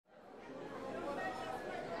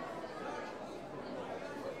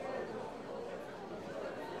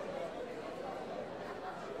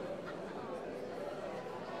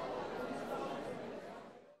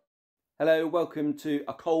Hello, welcome to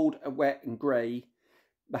a cold, wet and grey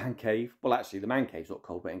man cave. Well, actually, the man cave's not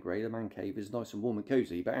cold, wet and grey. The man cave is nice and warm and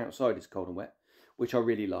cosy, but outside it's cold and wet, which I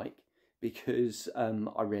really like because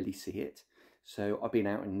I rarely see it. So I've been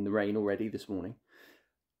out in the rain already this morning.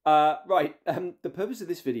 The purpose of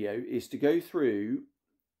this video is to go through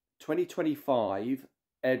 2025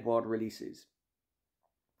 Eduard releases.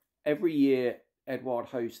 Every year, Eduard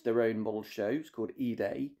hosts their own model shows called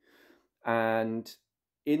E-Day, and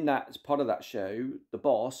in that, as part of that show, the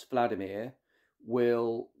boss, Vladimir,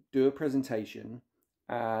 will do a presentation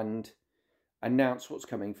and announce what's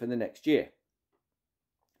coming for the next year.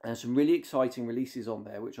 And some really exciting releases on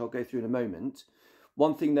there, which I'll go through in a moment.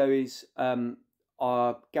 One thing though is,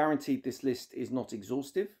 guaranteed this list is not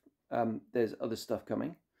exhaustive. There's other stuff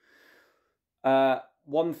coming.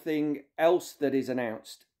 One thing else that is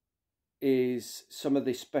announced is some of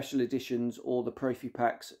the special editions or the Profi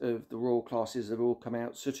packs of the Royal classes that have all come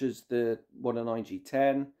out, such as the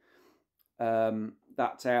 109G10.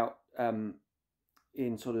 That's out in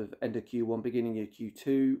sort of end of Q1, beginning of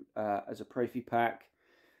Q2 as a Profi pack.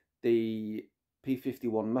 The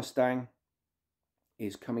P51 Mustang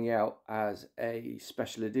is coming out as a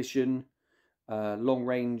special edition, long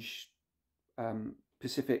range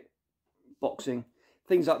Pacific boxing,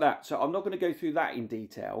 things like that. So I'm not going to go through that in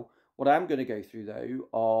detail. What I am going to go through, though,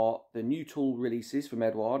 are the new tool releases from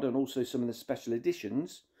Eduard and also some of the special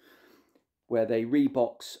editions where they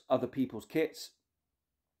rebox other people's kits,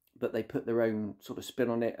 but they put their own sort of spin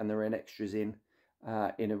on it and their own extras in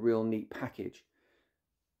a real neat package.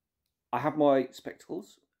 I have my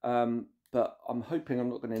spectacles, but I'm hoping I'm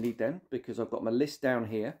not going to need them because I've got my list down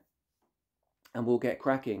here and we'll get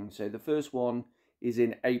cracking. So the first one is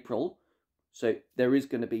in April. So there is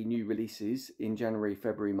going to be new releases in January,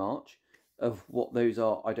 February, March. Of what those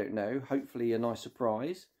are, I don't know. Hopefully a nice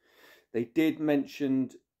surprise. They did mention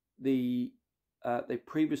they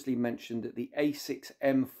previously mentioned that the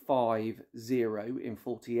A6M50 in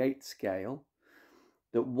 48 scale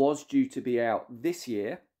that was due to be out this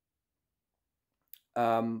year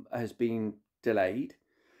has been delayed.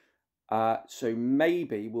 So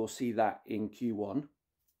maybe we'll see that in Q1.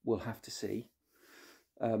 We'll have to see.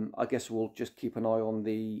 I guess we'll just keep an eye on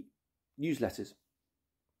the newsletters.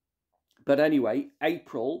 But anyway,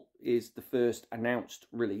 April is the first announced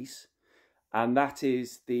release, and that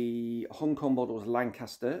is the Hong Kong Models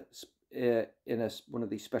Lancaster in one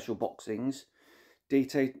of these special boxings,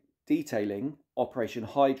 detailing Operation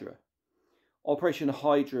Hydra. Operation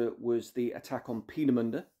Hydra was the attack on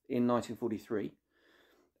Peenemünde in 1943,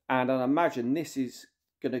 and I imagine this is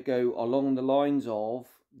going to go along the lines of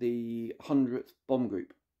the 100th bomb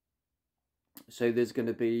group. So there's going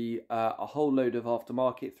to be a whole load of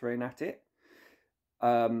aftermarket thrown at it.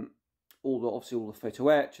 Obviously all the photo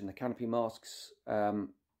etch and the canopy masks,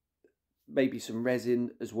 maybe some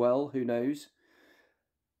resin as well, who knows,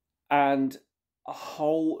 and a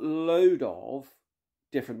whole load of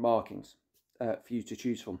different markings for you to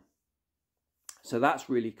choose from. So that's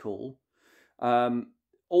really cool.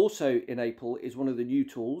 Also in April is one of the new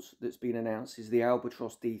tools that's been announced is the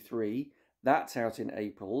Albatross D3. That's out in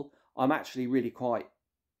April. I really quite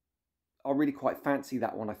fancy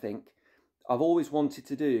that one, I think. I've always wanted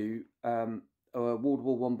to do a World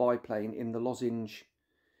War I biplane in the lozenge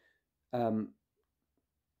pattern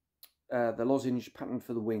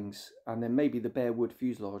for the wings, and then maybe the bare wood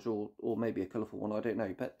fuselage or maybe a colourful one, I don't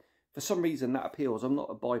know. But for some reason that appeals. I'm not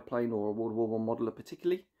a biplane or a World War I modeler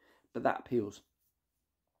particularly, but that appeals.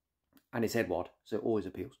 And it's Eduard, so it always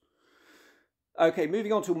appeals. Okay,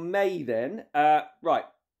 moving on to May then. Right,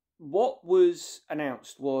 what was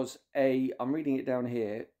announced was I'm reading it down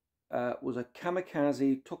here, was a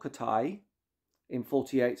Kamikaze Tokatai in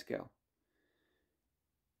 48 scale.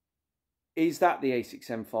 Is that the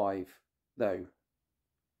A6M5 though?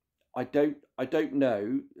 I don't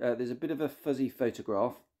know. There's a bit of a fuzzy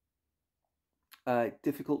photograph.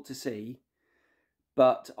 Difficult to see,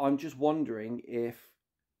 but I'm just wondering if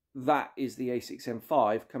that is the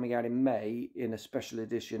A6M5 coming out in May in a special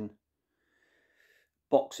edition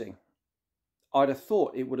boxing. I'd have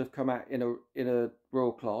thought it would have come out in a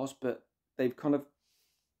Royal class, but they've kind of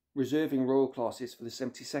reserving Royal classes for the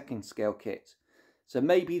 72nd scale kit. So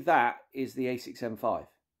maybe that is the A6M5.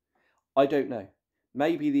 I don't know.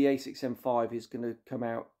 Maybe the A6M5 is going to come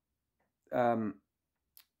out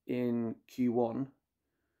in Q1.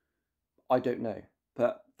 I don't know,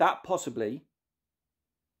 but that possibly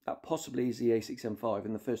is the A6M5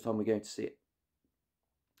 and the first time we're going to see it.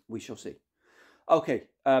 We shall see. Okay,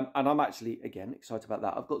 and I'm actually, again, excited about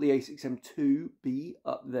that. I've got the A6M2B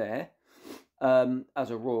up there as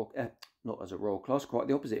a Royal, not as a Royal class, quite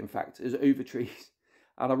the opposite, in fact, as Overtrees.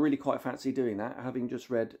 And I really quite fancy doing that, having just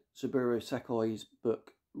read Saburo Sakoi's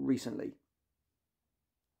book recently.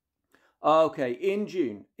 Okay, in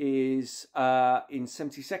June is, in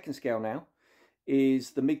 72nd scale now,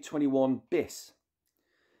 is the MiG-21 BIS.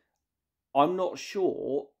 I'm not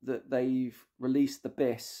sure that they've released the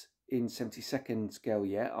BIS in 72nd scale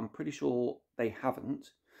yet. I'm pretty sure they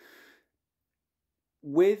haven't.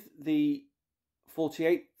 With the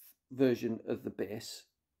 48th version of the BIS,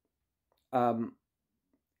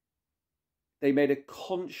 they made a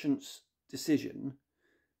conscious decision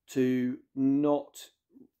to not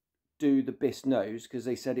do the BIS nose because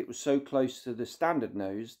they said it was so close to the standard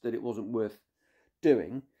nose that it wasn't worth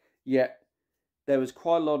doing. Yet there was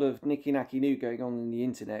quite a lot of nicky-nacky new going on in the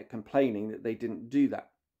internet complaining that they didn't do that.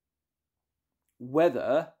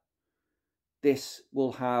 Whether this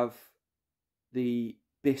will have the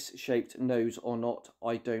BIS-shaped nose or not,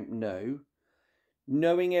 I don't know.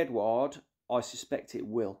 Knowing Eduard, I suspect it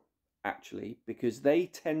will, actually, because they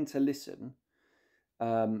tend to listen.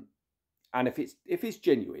 And if it's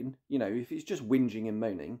genuine, you know, if it's just whinging and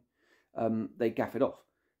moaning, they gaff it off,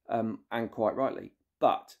 and quite rightly.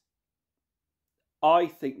 But I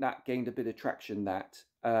think that gained a bit of traction,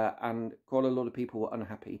 and quite a lot of people were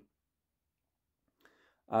unhappy.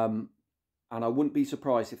 And I wouldn't be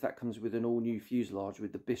surprised if that comes with an all-new fuselage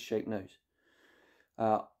with the BIS-shaped nose.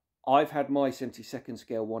 I've had my 72nd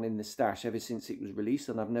scale one in the stash ever since it was released,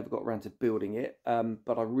 and I've never got around to building it.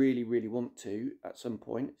 But I really, really want to at some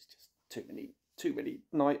point. It's just too many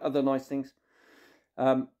other nice things.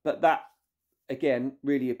 But that, again,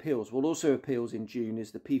 really appeals. What also appeals in June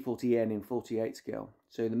is the P40N in 48 scale.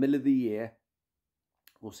 So in the middle of the year,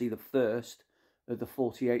 we'll see the first of the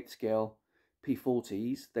 48 scale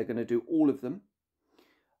P40s. They're going to do all of them,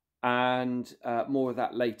 and more of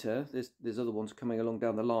that later. There's other ones coming along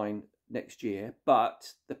down the line next year,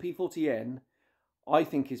 but the P40N I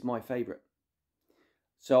think is my favourite.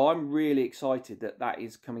 So I'm really excited that that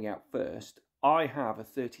is coming out first. I have a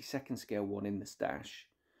 32nd scale one in the stash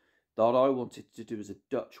that I wanted to do as a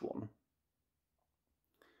Dutch one,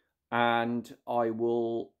 and I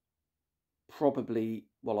will probably,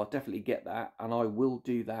 well, I'll definitely get that, and I will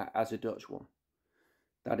do that as a Dutch one.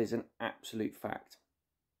 That is an absolute fact.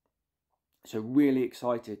 So really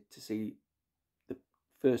excited to see the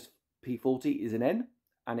first P40 is an N,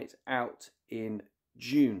 and it's out in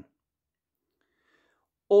June.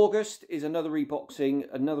 August is another reboxing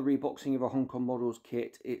of a Hong Kong Models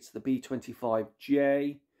kit. It's the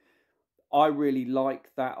B25J. I really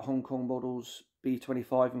like that Hong Kong Models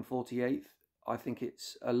B25 and 48th. I think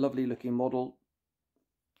it's a lovely looking model.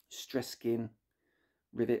 Stress skin,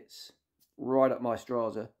 rivets, right up my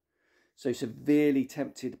Strasser. So severely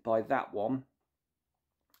tempted by that one.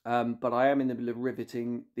 But I am in the middle of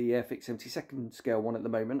riveting the Airfix 72nd scale one at the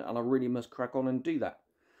moment, and I really must crack on and do that.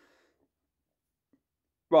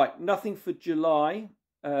 Right, nothing for July.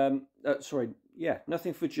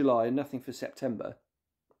 Nothing for July and nothing for September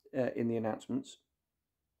in the announcements.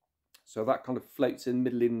 So that kind of floats in the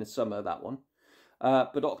middle in the summer, that one.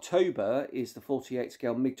 But October is the 48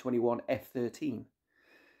 scale MiG-21 F-13.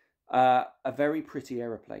 A very pretty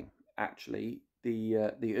aeroplane, actually.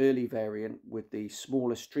 The early variant with the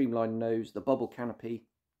smaller streamlined nose, the bubble canopy,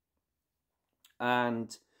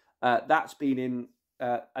 and that's been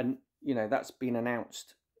that's been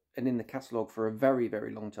announced and in the catalogue for a very,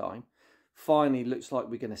 very long time. Finally, looks like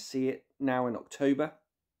we're going to see it now in October.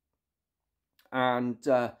 And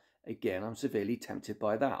again, I'm severely tempted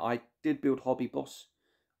by that. I did build Hobby Boss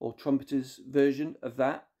or Trumpeter's version of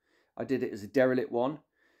that. I did it as a derelict one,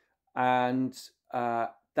 and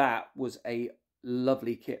that was a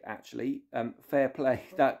lovely kit, actually. Fair play.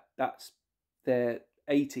 That's their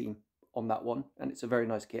A team on that one, and it's a very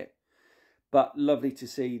nice kit. But lovely to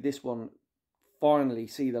see this one finally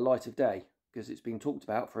see the light of day, because it's been talked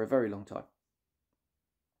about for a very long time.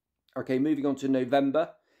 Okay, moving on to November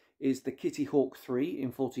is the Kitty Hawk 3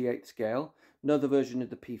 in 48 scale, another version of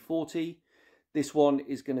the P40. This one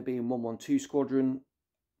is going to be in 112 Squadron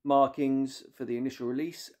markings for the initial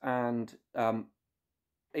release, and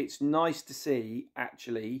it's nice to see,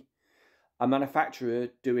 actually, a manufacturer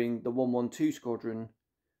doing the 112 Squadron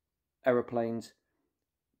aeroplanes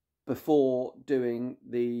before doing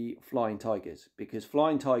the Flying Tigers, because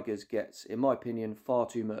Flying Tigers gets, in my opinion, far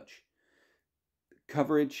too much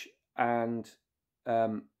coverage, and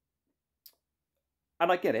I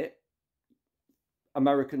get it.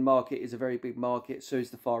 American market is a very big market, so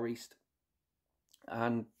is the Far East,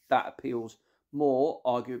 and that appeals more,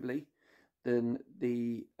 arguably, than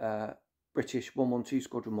the British 112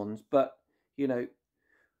 Squadron ones. But, you know,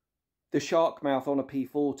 the shark mouth on a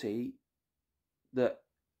P40 that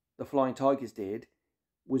the Flying Tigers did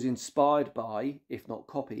was inspired by, if not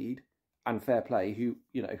copied, and fair play, who,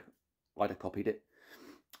 you know, I'd have copied it,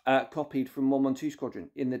 copied from 112 Squadron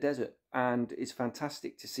in the desert, and it's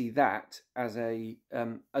fantastic to see that as a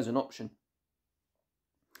as an option.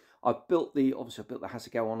 Obviously I built the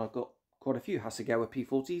Hasegawa one. I've got quite a few Hasegawa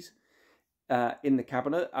P40s in the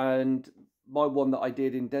cabinet, and my one that I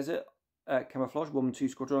did in desert camouflage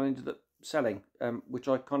 112 Squadron I ended up selling, which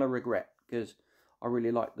I kind of regret because I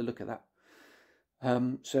really like the look of that.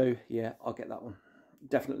 So yeah, I'll get that one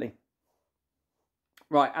definitely.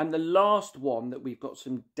 Right, and the last one that we've got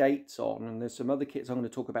some dates on, and there's some other kits I'm going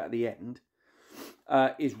to talk about at the end,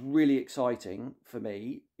 is really exciting for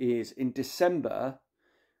me, is in December,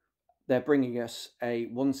 they're bringing us a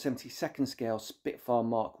 1/72 scale Spitfire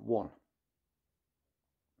Mark 1.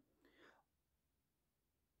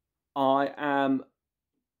 I am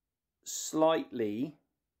slightly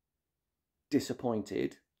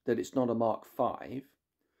disappointed that it's not a Mark 5.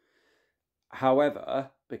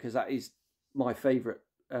 However, because that is my favourite,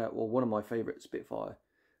 or one of my favourite Spitfire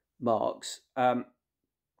marks,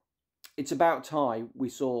 it's about time we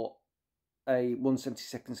saw a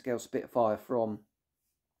 1/72 scale Spitfire from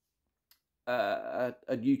a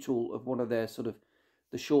new tool of one of their sort of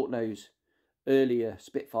the short nose earlier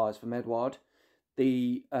Spitfires from Eduard.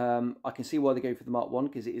 I can see why they go for the Mark 1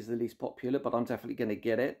 because it is the least popular, but I'm definitely going to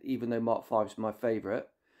get it, even though Mark 5 is my favourite.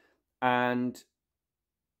 And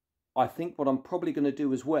I think what I'm probably going to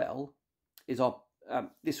do as well is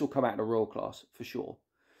this will come out in a Royal class for sure,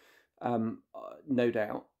 no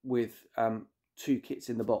doubt, with 2 kits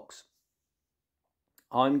in the box.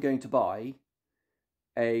 I'm going to buy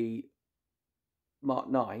a Mark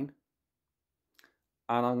 9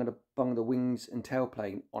 and I'm going to bung the wings and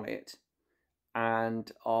tailplane on it,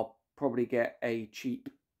 and I'll probably get a cheap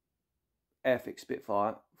Airfix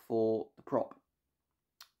Spitfire for the prop,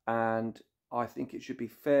 and I think it should be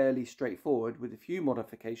fairly straightforward with a few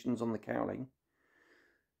modifications on the cowling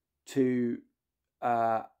to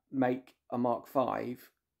make a Mark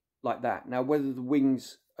 5 like that. Now, whether the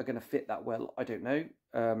wings are going to fit that well, I don't know.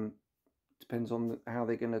 Depends on how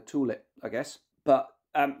they're going to tool it, I guess. But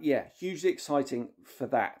yeah, hugely exciting for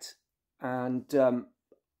that. And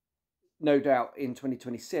no doubt in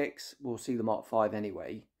 2026, we'll see the Mark 5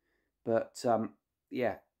 anyway. But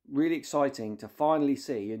yeah, really exciting to finally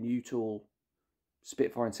see a new tool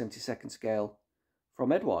Spitfire in 72nd scale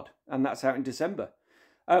from Eduard, and that's out in December.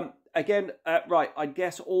 Again, right, I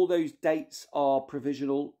guess all those dates are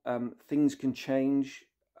provisional. Things can change.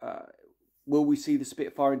 Will we see the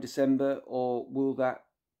Spitfire in December, or will that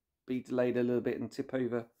be delayed a little bit and tip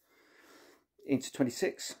over into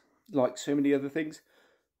 26, like so many other things?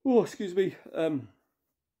 Oh, excuse me.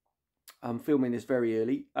 I'm filming this very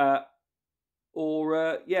early. Yeah,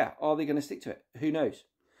 are they going to stick to it? Who knows?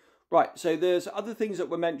 Right, so there's other things that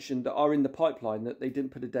were mentioned that are in the pipeline that they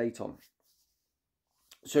didn't put a date on.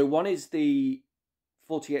 So one is the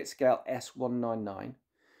 48 scale S199.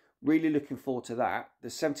 Really looking forward to that. The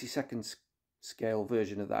 72nd scale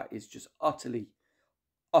version of that is just utterly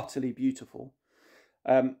beautiful.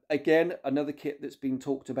 Again, another kit that's been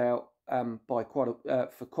talked about for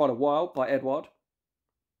quite a while by Eduard.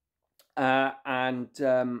 And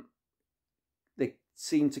they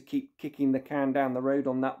seem to keep kicking the can down the road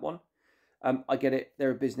on that one. I get it, they're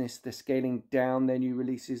a business, they're scaling down their new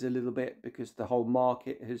releases a little bit because the whole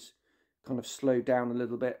market has kind of slowed down a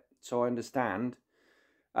little bit, so I understand.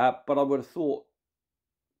 But I would have thought,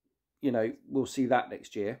 you know, we'll see that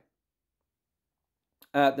next year.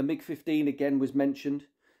 The MiG-15 again was mentioned,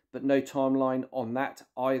 but no timeline on that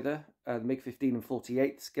either. The MiG-15 and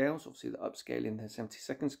 48th scales, obviously the upscaling the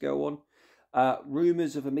 72nd scale one.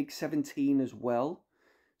 Rumours of a MiG-17 as well,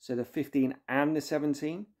 so the 15 and the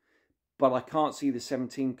 17. But I can't see the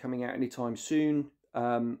 17 coming out anytime soon.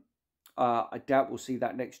 I doubt we'll see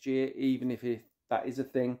that next year, even if that is a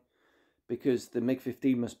thing, because the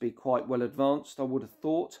MiG-15 must be quite well advanced, I would have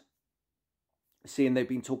thought, seeing they've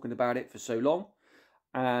been talking about it for so long.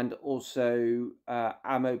 And also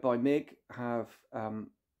Ammo by MiG have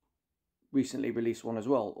recently released one as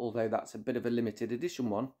well, although that's a bit of a limited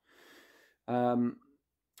edition one. I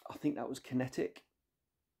think that was Kinetic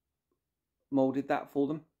moulded that for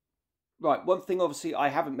them. Right, one thing obviously I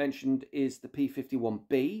haven't mentioned is the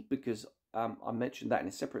P51B, because I mentioned that in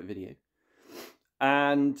a separate video.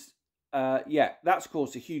 And yeah, that's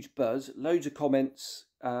caused a huge buzz. Loads of comments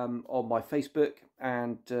on my Facebook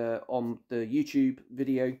and on the YouTube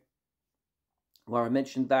video where I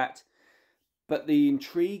mentioned that. But the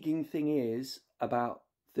intriguing thing is about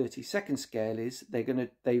 32nd scale is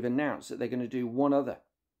they've announced that they're going to do one other.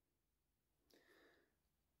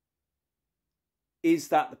 Is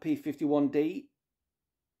that the P51D?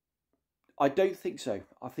 I don't think so.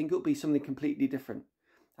 I think it'll be something completely different.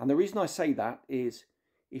 And the reason I say that is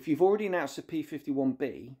if you've already announced the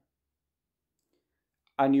P51B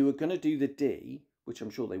and you were going to do the D, which I'm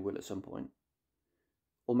sure they will at some point,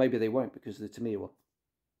 or maybe they won't because of the Tamiya one,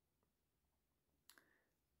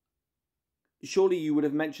 surely you would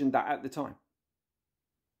have mentioned that at the time.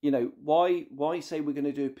 You know, why say we're going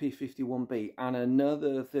to do a P51B and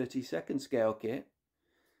another 32nd scale kit?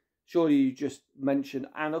 Surely you just mention,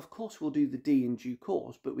 and of course we'll do the D in due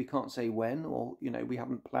course, but we can't say when, or, you know, we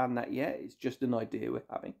haven't planned that yet. It's just an idea we're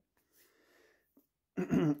having.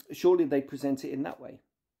 Surely they present it in that way.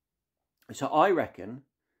 So I reckon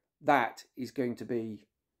that is going to be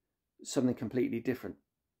something completely different.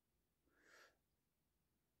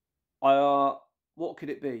 What could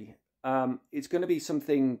it be? It's going to be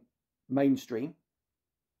something mainstream.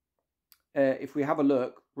 If we have a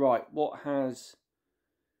look, right, what has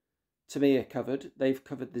Tamiya covered? They've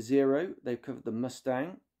covered the Zero, they've covered the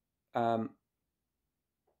Mustang, and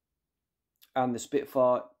the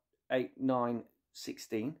Spitfire 8, 9,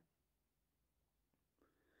 16.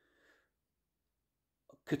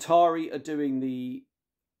 Qatari are doing the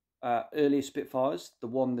earlier Spitfires, the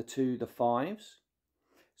 1, the 2, the 5s.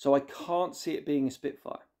 So I can't see it being a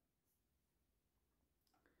Spitfire.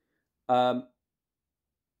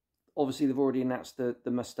 Obviously, they've already announced the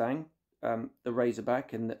Mustang, the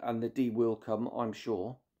Razorback, and the D will come, I'm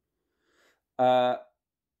sure.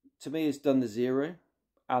 Tamiya's done the Zero,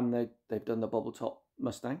 and they've done the bubble top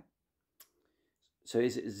Mustang. So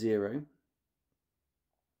is it a Zero?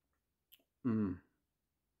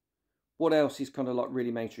 What else is kind of like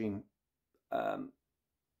really mainstream?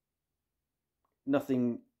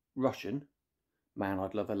 Nothing Russian. Man,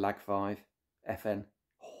 I'd love a Lag 5 FN.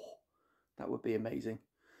 Oh, that would be amazing.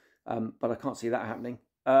 But I can't see that happening.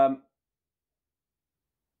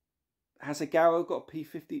 Has a Garo got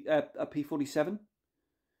a P47?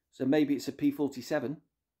 So maybe it's a P47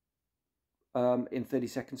 in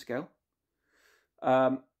 32nd scale.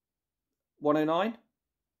 109?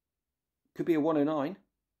 Could be a 109.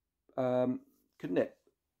 Couldn't it?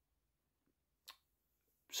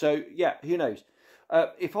 So yeah, who knows?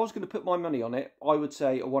 If I was going to put my money on it, I would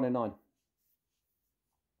say a 109.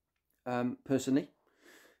 Personally,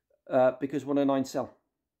 because 109 sell,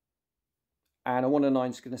 and a 109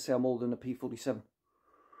 is going to sell more than a P47.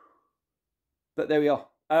 But there we are.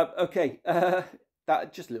 Okay,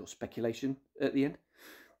 that just a little speculation at the end.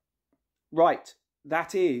 Right,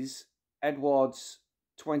 that is Eduard's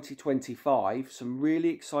 2025. Some really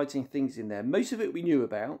exciting things in there. Most of it we knew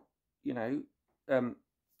about, you know,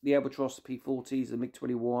 the Albatross, the P40s, the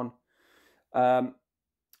MiG-21.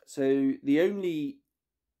 So the only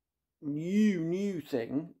new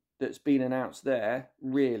thing that's been announced there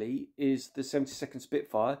really is the 72nd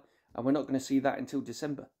Spitfire, and we're not going to see that until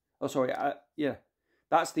December. Oh, sorry, yeah,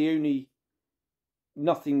 that's the only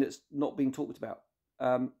nothing that's not being talked about.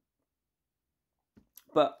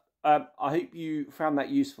 But I hope you found that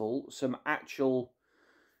useful. Some actual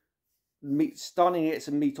meat, starting to get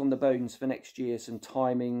some meat on the bones for next year, some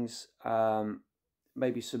timings,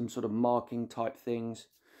 maybe some sort of marking type things.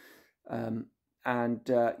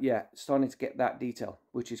 Yeah, starting to get that detail,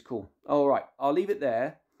 which is cool. All right, I'll leave it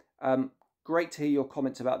there. Great to hear your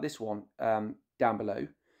comments about this one down below.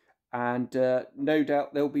 And no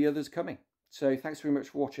doubt there'll be others coming. So thanks very much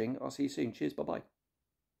for watching. I'll see you soon. Cheers. Bye-bye.